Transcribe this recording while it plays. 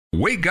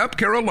Wake Up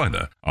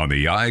Carolina on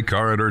the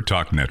iCarter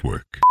Talk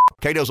Network.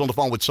 Cato's on the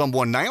phone with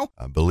someone now.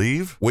 I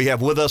believe. We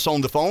have with us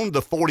on the phone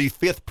the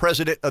 45th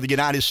President of the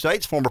United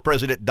States, former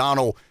President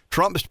Donald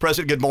Trump. Mr.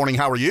 President, good morning.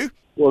 How are you?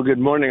 Well, good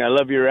morning. I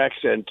love your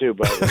accent, too,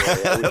 by the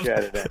way. I wish I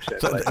had an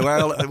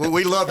accent. Well,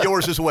 we love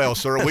yours as well,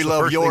 sir. We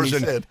love yours,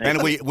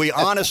 and we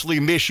honestly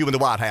miss you in the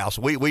White House.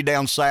 We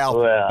down south,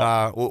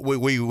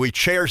 we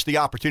cherish the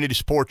opportunity to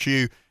support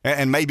you,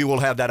 and maybe we'll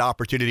have that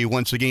opportunity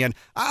once again.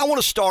 I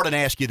want to start and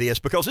ask you this,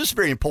 because this is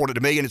very important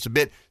to me, and it's a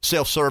bit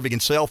self-serving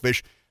and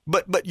selfish,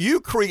 but you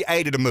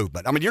created a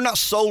movement. I mean, you're not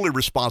solely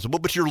responsible,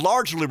 but you're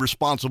largely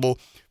responsible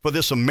for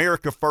this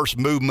America First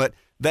movement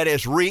that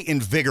has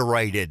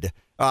reinvigorated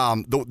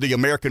the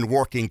American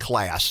working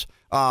class.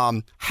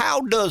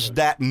 How does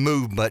that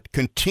movement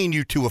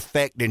continue to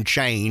affect and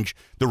change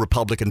the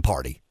Republican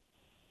Party?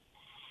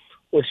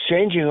 Well, it's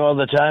changing all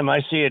the time. I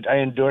see it. I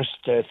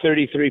endorsed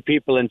 33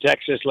 people in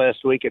Texas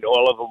last week, and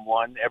all of them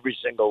won. Every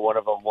single one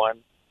of them won.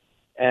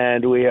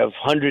 And we have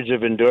hundreds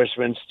of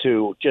endorsements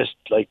to just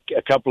like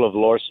a couple of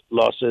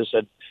losses.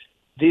 And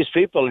these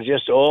people are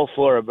just all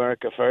for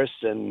America First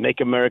and make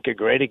America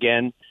great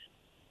again.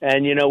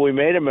 And, you know, we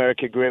made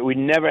America great. We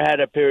never had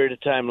a period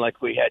of time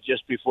like we had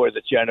just before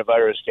the China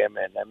virus came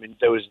in. I mean,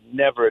 there was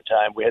never a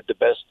time. We had the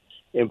best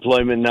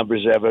employment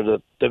numbers ever,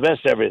 the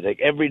best everything,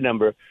 every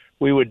number.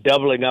 We were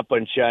doubling up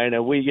on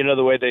China. You know,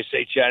 the way they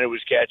say China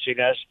was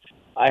catching us,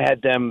 I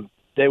had them,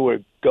 they were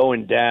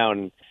going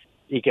down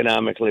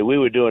economically. We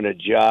were doing a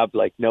job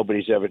like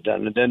nobody's ever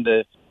done. And then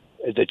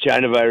the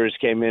China virus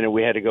came in, and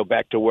we had to go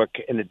back to work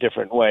in a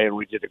different way, and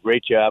we did a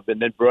great job,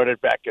 and then brought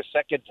it back a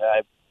second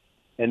time.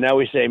 And now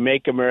we say,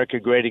 make America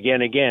great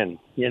again,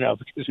 you know,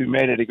 because we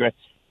made it great.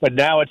 But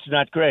now it's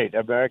not great.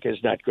 America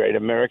is not great.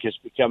 America has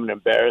become an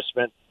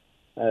embarrassment.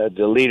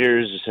 The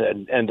leaders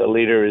and the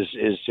leader is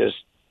just,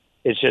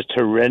 it's just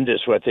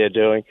horrendous what they're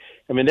doing.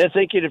 I mean, they're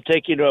thinking of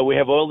taking oil. We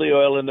have all the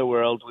oil in the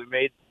world. We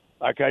made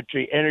our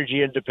country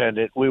energy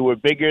independent. We were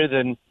bigger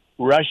than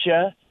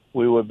Russia.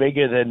 We were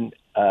bigger than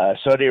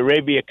Saudi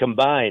Arabia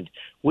combined.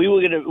 We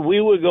were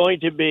going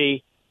to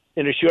be,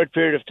 in a short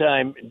period of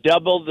time,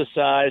 double the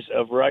size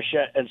of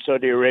Russia and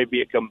Saudi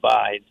Arabia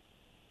combined.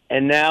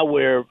 And now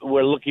we're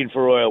looking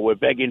for oil. We're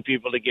begging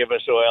people to give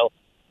us oil.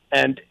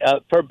 And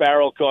per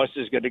barrel cost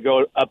is going to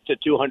go up to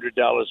 $200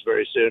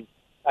 very soon.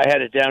 I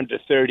had it down to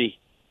 30,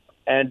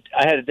 and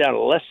I had it down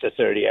to less than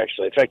 30,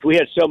 actually. In fact, we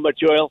had so much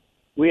oil,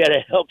 we had to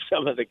help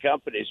some of the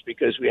companies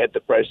because we had the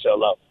price so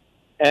low.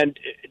 And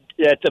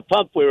at the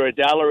pump, we were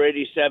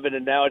 $1.87,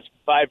 and now it's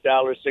 $5,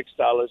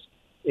 $6.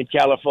 In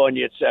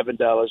California, it's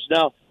 $7.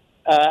 Now,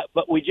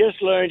 but we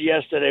just learned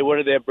yesterday one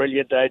of their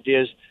brilliant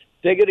ideas.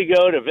 They're going to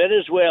go to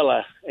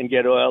Venezuela and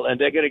get oil, and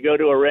they're going to go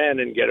to Iran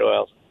and get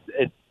oil.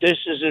 This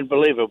is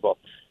unbelievable.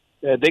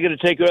 They're going to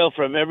take oil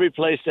from every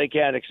place they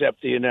can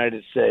except the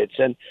United States.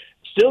 And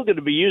still going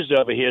to be used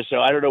over here,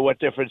 so I don't know what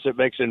difference it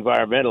makes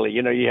environmentally.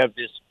 You know, you have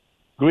this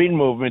green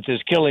movement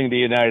is killing the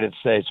United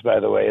States, by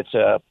the way. It's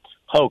a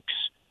hoax.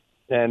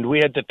 And we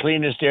had the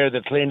cleanest air,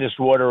 the cleanest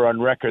water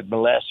on record in the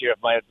last year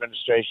of my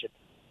administration.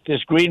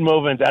 This green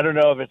movement, I don't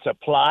know if it's a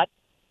plot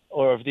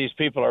or if these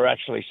people are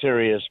actually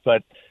serious,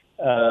 but,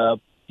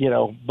 you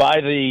know,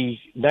 buy the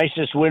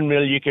nicest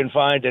windmill you can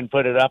find and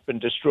put it up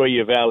and destroy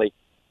your valley.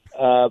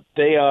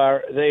 They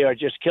are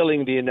just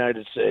killing the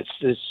United States.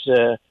 This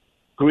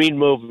green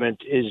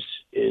movement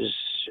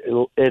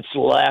it's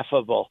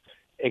laughable,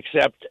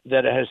 except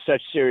that it has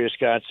such serious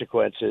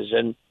consequences.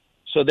 And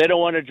so they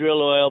don't want to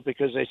drill oil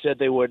because they said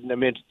they wouldn't. I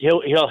mean,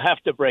 he'll have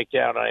to break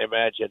down, I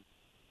imagine.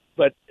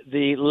 But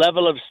the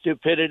level of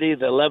stupidity,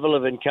 the level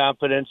of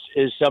incompetence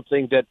is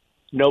something that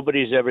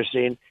nobody's ever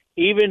seen.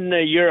 Even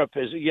Europe,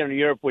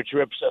 Europe, which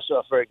rips us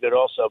off very good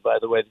also, by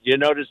the way. You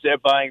notice they're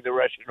buying the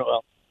Russian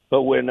oil,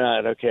 but we're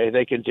not, okay?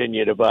 They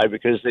continue to buy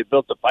because they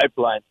built the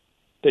pipeline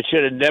that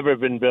should have never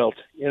been built.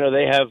 You know,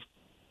 they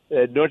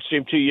have Nord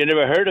Stream 2. You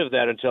never heard of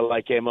that until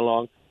I came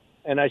along.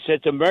 And I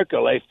said to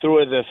Merkel, I threw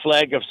her the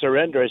flag of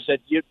surrender. I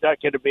said, you're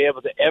not going to be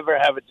able to ever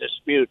have a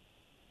dispute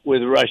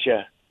with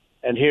Russia.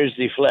 And here's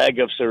the flag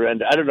of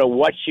surrender. I don't know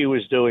what she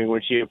was doing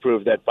when she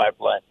approved that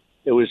pipeline.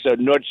 It was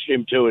Nord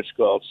Stream 2, it's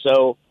called.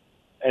 So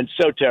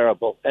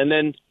terrible. And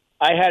then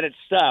I had it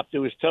stopped. It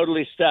was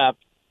totally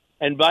stopped.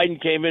 And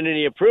Biden came in and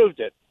he approved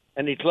it.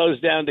 And he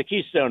closed down the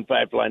Keystone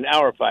pipeline,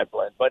 our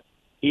pipeline. But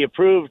he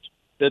approved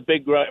the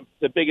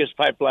biggest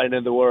pipeline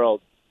in the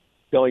world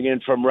going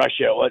in from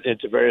Russia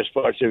into various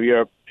parts of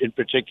Europe, in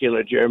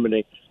particular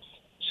Germany.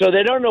 So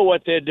they don't know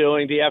what they're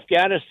doing. The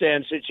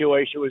Afghanistan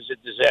situation was a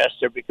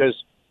disaster because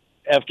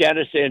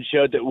Afghanistan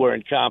showed that we're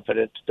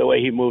incompetent the way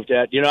he moved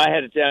out. You know, I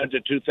had it down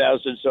to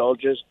 2,000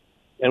 soldiers,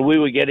 and we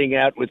were getting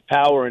out with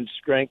power and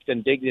strength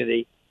and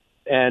dignity,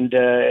 and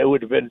it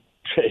would have been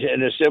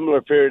in a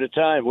similar period of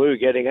time. We were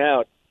getting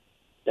out,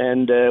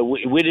 and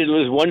we didn't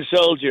lose one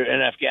soldier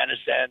in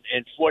Afghanistan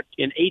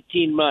in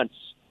 18 months.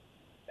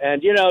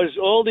 And, you know, it's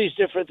all these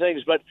different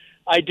things. But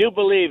I do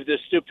believe the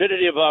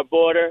stupidity of our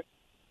border,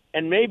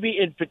 and maybe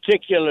in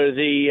particular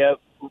the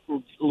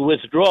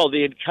withdrawal,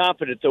 the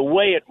incompetence, the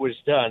way it was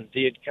done,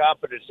 the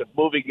incompetence of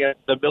moving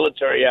the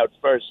military out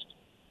first,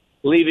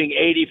 leaving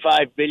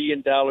 $85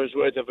 billion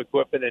worth of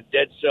equipment and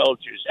dead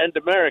soldiers and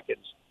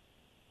Americans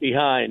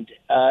behind.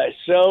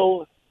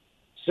 So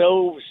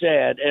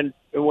sad. And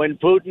when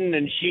Putin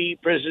and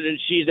President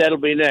Xi, that'll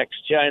be next,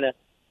 China,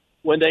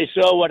 when they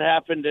saw what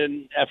happened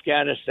in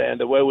Afghanistan,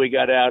 the way we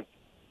got out,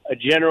 a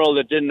general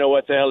that didn't know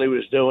what the hell he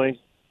was doing.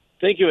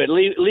 Think of it,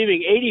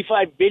 leaving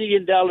 $85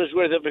 billion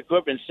worth of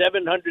equipment,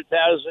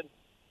 700,000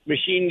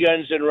 machine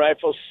guns and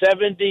rifles,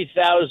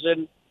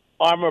 70,000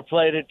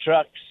 armor-plated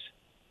trucks.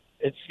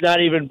 It's not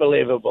even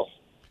believable.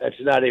 That's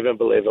not even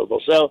believable.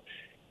 So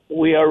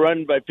we are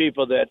run by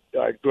people that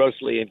are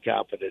grossly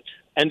incompetent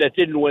and that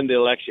didn't win the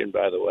election,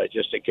 by the way,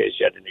 just in case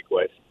you had any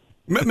questions.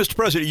 Mr.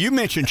 President, you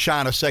mentioned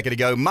China a second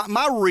ago.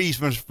 My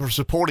reason for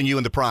supporting you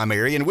in the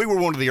primary, and we were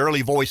one of the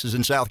early voices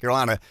in South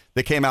Carolina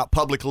that came out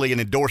publicly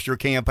and endorsed your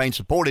campaign,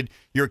 supported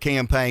your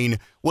campaign,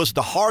 was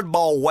the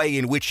hardball way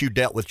in which you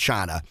dealt with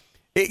China.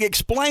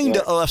 Explain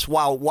to us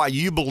why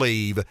you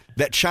believe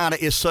that China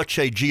is such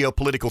a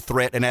geopolitical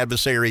threat and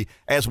adversary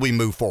as we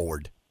move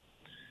forward.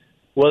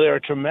 Well, they're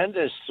a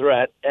tremendous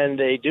threat, and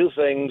they do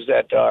things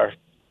that are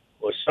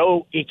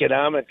so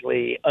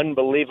economically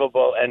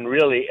unbelievable and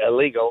really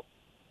illegal.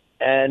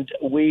 And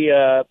we,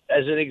 as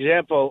an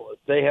example,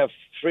 they have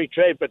free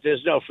trade, but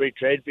there's no free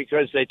trade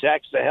because they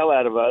tax the hell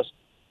out of us.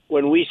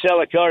 When we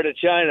sell a car to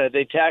China,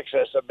 they tax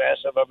us a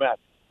massive amount.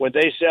 When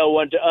they sell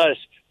one to us,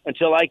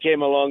 until I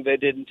came along, they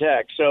didn't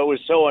tax. So it was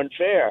so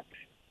unfair.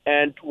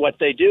 And what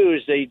they do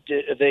is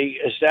they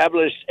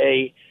established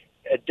a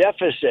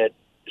deficit.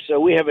 So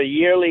we have a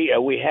yearly,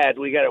 we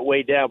got it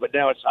way down, but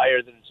now it's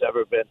higher than it's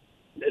ever been.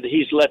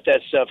 He's let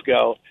that stuff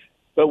go.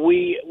 But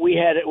we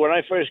had it when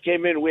I first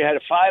came in. We had a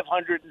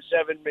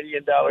 $507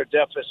 million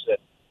deficit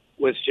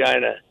with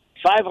China.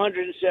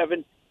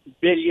 $507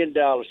 billion.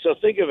 So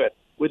think of it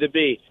with a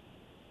B.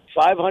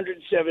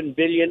 $507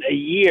 billion a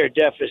year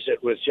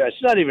deficit with China.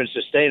 It's not even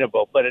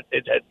sustainable, but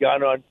it had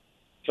gone on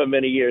for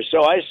many years.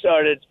 So I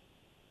started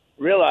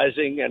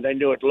realizing, and I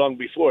knew it long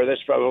before.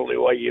 That's probably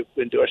why you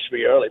endorsed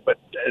me early. But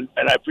and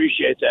I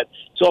appreciate that.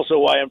 It's also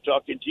why I'm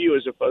talking to you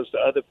as opposed to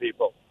other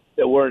people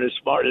that weren't as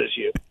smart as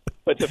you.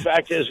 But the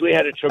fact is, we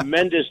had a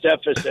tremendous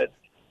deficit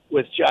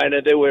with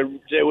China. They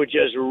were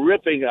just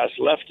ripping us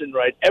left and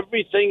right.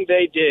 Everything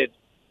they did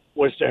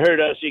was to hurt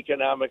us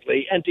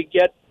economically and to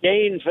get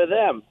gain for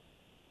them.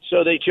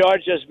 So they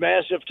charged us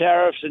massive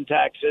tariffs and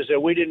taxes,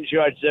 and we didn't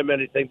charge them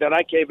anything. Then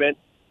I came in,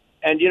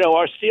 and,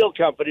 our steel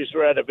companies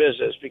were out of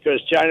business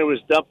because China was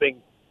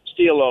dumping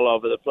steel all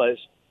over the place.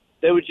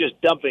 They were just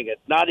dumping it,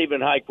 not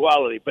even high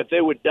quality, but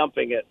they were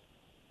dumping it.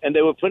 And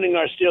they were putting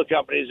our steel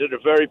companies in a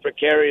very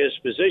precarious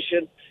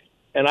position.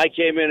 And I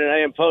came in and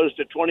I imposed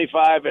a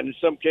 25 and in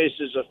some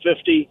cases a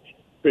 50%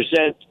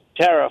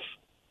 tariff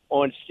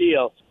on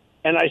steel.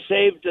 And I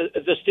saved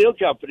the steel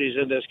companies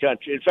in this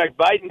country. In fact,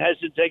 Biden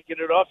hasn't taken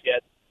it off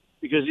yet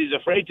because he's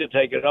afraid to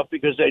take it off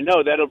because they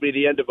know that'll be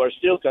the end of our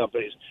steel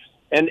companies.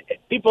 And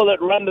people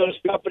that run those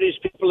companies,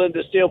 people in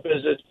the steel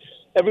business,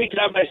 every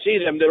time I see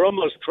them, they're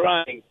almost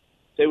crying.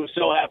 They were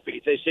so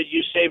happy. They said,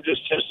 you saved us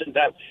just in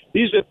time.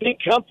 These are big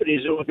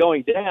companies that were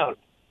going down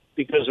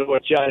because of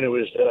what China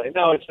was doing.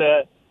 No,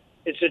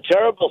 it's a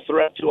terrible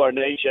threat to our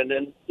nation,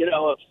 and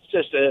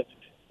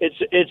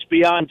it's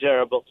beyond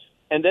terrible.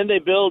 And then they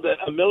build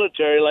a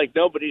military like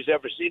nobody's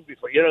ever seen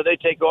before. They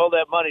take all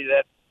that money,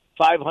 that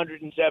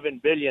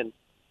 $507 billion.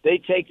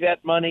 They take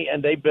that money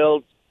and they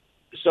build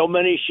so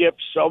many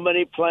ships, so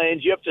many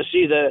planes. You have to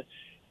see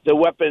the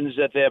weapons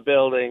that they're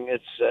building.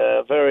 It's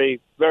a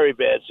very, very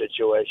bad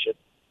situation.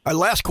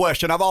 Last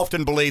question. I've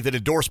often believed that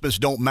endorsements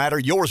don't matter.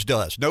 Yours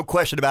does. No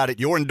question about it.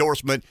 Your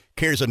endorsement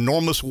carries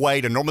enormous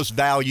weight, enormous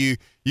value.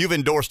 You've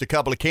endorsed a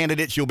couple of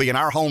candidates. You'll be in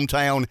our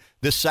hometown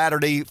this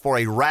Saturday for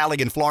a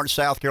rally in Florence,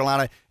 South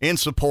Carolina, in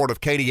support of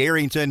Katie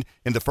Arrington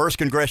in the 1st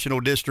Congressional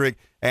District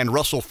and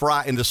Russell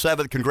Fry in the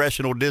 7th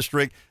Congressional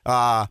District.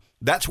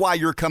 That's why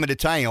you're coming to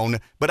town.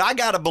 But I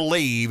got to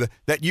believe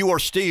that you are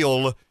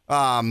still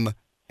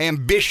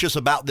ambitious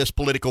about this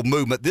political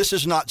movement. This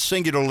is not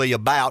singularly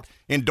about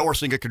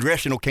endorsing a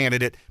congressional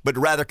candidate, but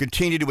rather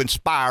continue to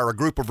inspire a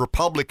group of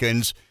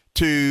Republicans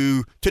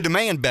to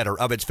demand better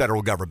of its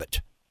federal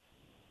government.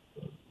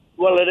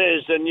 Well, it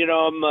is, and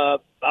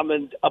I'm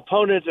an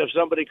opponent of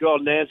somebody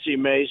called Nancy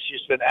Mace.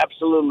 She's been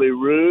absolutely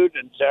rude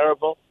and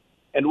terrible,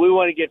 and we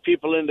want to get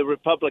people in the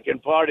Republican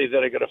Party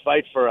that are going to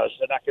fight for us.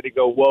 They're not going to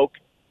go woke.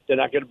 They're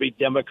not going to be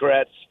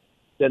Democrats.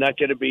 They're not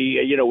going to be,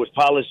 with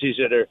policies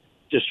that are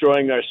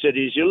destroying our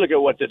cities. You look at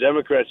what the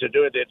Democrats are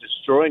doing; they're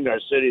destroying our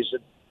cities.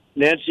 And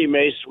Nancy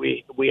Mace,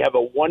 we have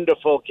a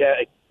wonderful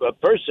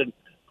person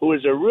who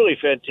is a really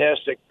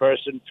fantastic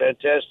person,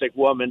 fantastic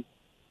woman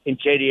in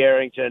Katie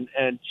Arrington,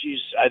 and she's,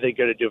 I think,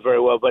 going to do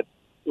very well. But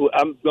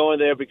I'm going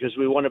there because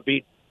we want to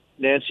beat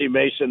Nancy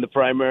Mace in the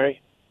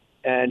primary,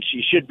 and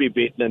she should be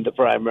beaten in the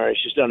primary.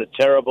 She's done a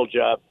terrible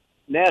job.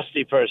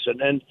 Nasty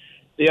person. And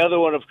the other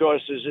one, of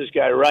course, is this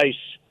guy Rice.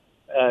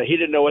 He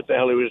didn't know what the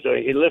hell he was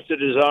doing. He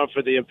lifted his arm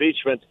for the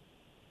impeachment,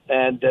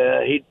 And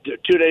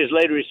 2 days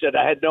later, he said,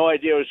 I had no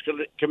idea I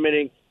was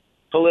committing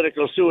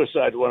political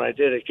suicide when I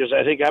did it, because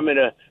I think I'm in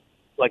a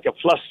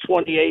plus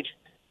 28.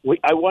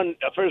 I won.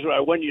 First of all, I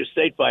won your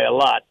state by a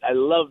lot. I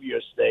love your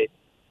state.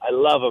 I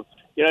love them.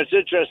 You know, it's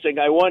interesting.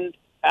 I won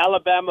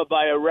Alabama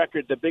by a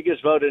record, the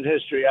biggest vote in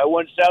history. I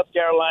won South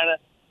Carolina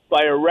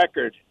by a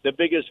record, the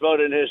biggest vote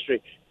in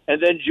history.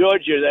 And then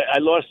Georgia, I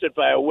lost it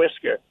by a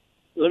whisker.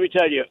 Let me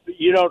tell you,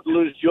 you don't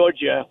lose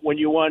Georgia when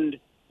you won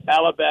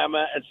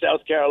Alabama and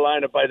South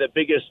Carolina by the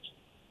biggest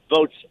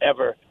votes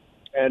ever.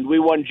 And we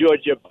won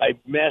Georgia by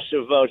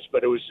massive votes,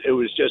 but it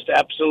was just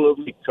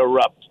absolutely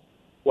corrupt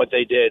what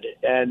they did.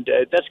 And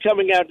that's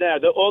coming out now.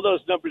 All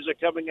those numbers are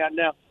coming out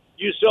now.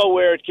 You saw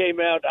where it came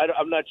out.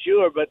 I'm not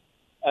sure, but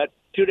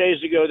 2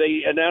 days ago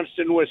they announced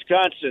in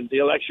Wisconsin the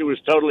election was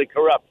totally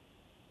corrupt.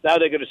 Now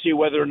they're going to see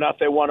whether or not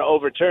they want to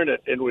overturn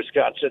it in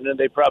Wisconsin, and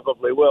they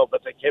probably will.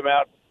 But they came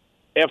out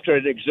after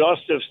an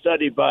exhaustive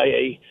study by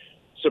a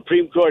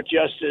Supreme Court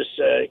Justice,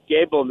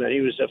 Gableman. He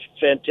is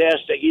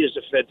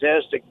a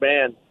fantastic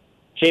man.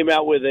 Came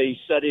out with a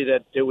study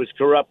that it was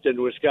corrupt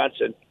in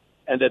Wisconsin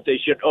and that they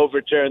should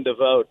overturn the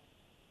vote.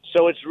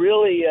 So it's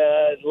really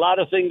a lot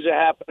of things are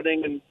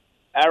happening in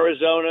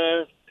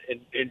Arizona,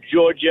 in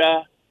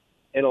Georgia,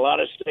 in a lot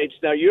of states.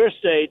 Now, your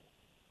state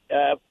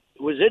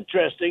was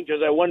interesting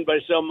because I won by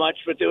so much,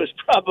 but there was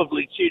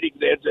probably cheating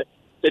there.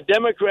 The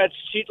Democrats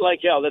cheat like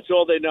hell. That's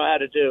all they know how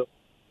to do.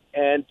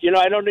 And, you know,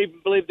 I don't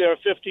even believe they're a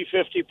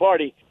 50-50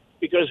 party,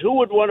 because who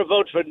would want to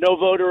vote for no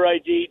voter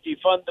ID,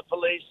 defund the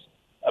police,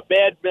 a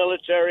bad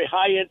military,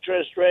 high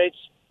interest rates,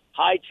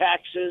 high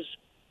taxes,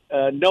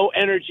 no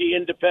energy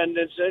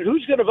independence? And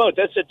who's going to vote?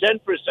 That's a 10%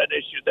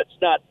 issue. That's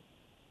not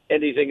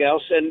anything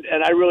else. And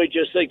I really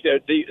just think they're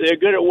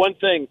good at one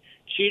thing,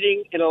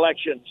 cheating in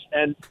elections.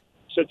 And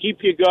so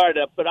keep your guard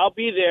up. But I'll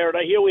be there, and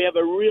I hear we have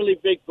a really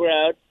big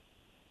crowd.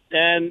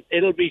 And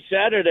it'll be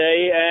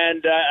Saturday,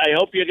 and I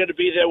hope you're going to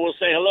be there. We'll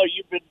say hello.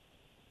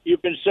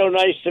 You've been so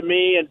nice to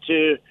me and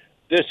to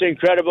this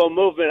incredible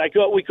movement.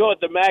 We call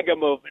it the MAGA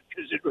movement,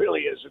 because it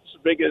really is.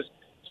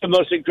 It's the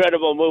most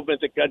incredible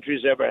movement the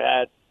country's ever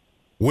had.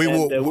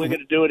 We're going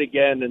to do it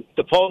again, and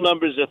the poll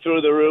numbers are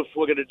through the roof.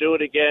 We're going to do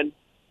it again,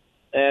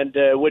 and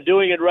we're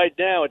doing it right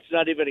now. It's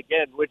not even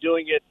again. We're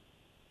doing it.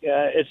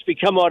 It's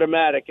become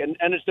automatic, and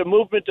it's a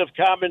movement of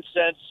common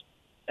sense,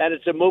 and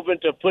it's a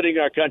movement of putting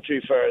our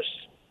country first.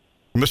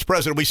 Mr.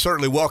 President, we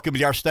certainly welcome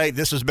you to our state.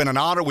 This has been an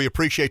honor. We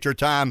appreciate your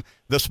time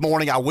this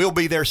morning. I will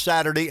be there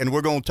Saturday, and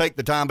we're going to take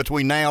the time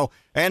between now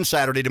and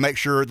Saturday to make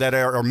sure that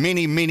there are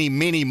many, many,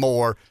 many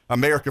more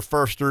America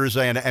Firsters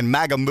and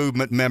MAGA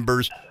movement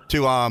members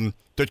to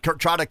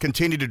try to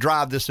continue to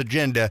drive this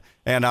agenda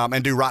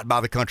and do right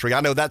by the country.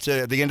 I know that's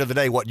at the end of the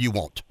day what you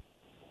want.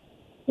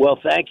 Well,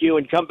 thank you,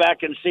 and come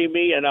back and see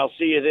me, and I'll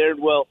see you there.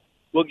 And we'll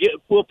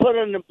put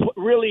on a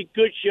really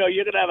good show.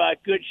 You're going to have a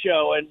good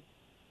show,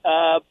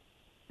 and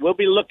we'll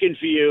be looking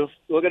for you.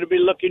 We're going to be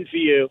looking for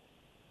you.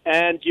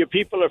 And your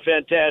people are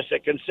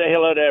fantastic. And say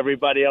hello to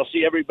everybody. I'll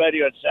see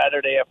everybody on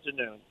Saturday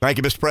afternoon. Thank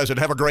you, Mr. President.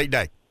 Have a great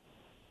day.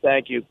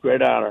 Thank you.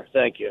 Great honor.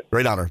 Thank you.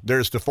 Great honor.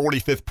 There's the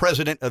 45th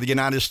President of the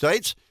United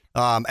States,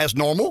 as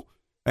normal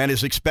and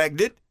as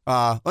expected,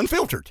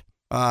 unfiltered.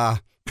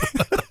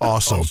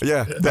 Awesome.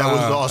 Yeah. That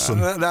was awesome.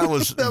 That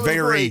was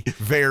very,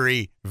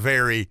 very,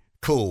 very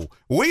cool.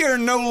 We are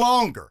no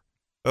longer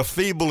a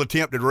feeble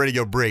attempt at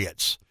radio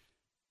brilliance.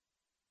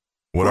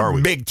 What are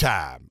we? Big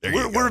time.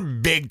 We're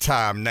big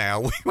time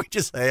now. We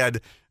just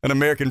had an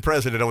American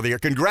president over there.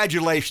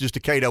 Congratulations to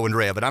Cato and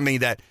Rev, and I mean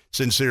that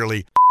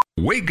sincerely.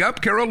 Wake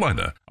Up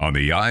Carolina on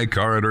the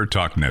iCarrier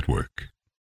Talk Network.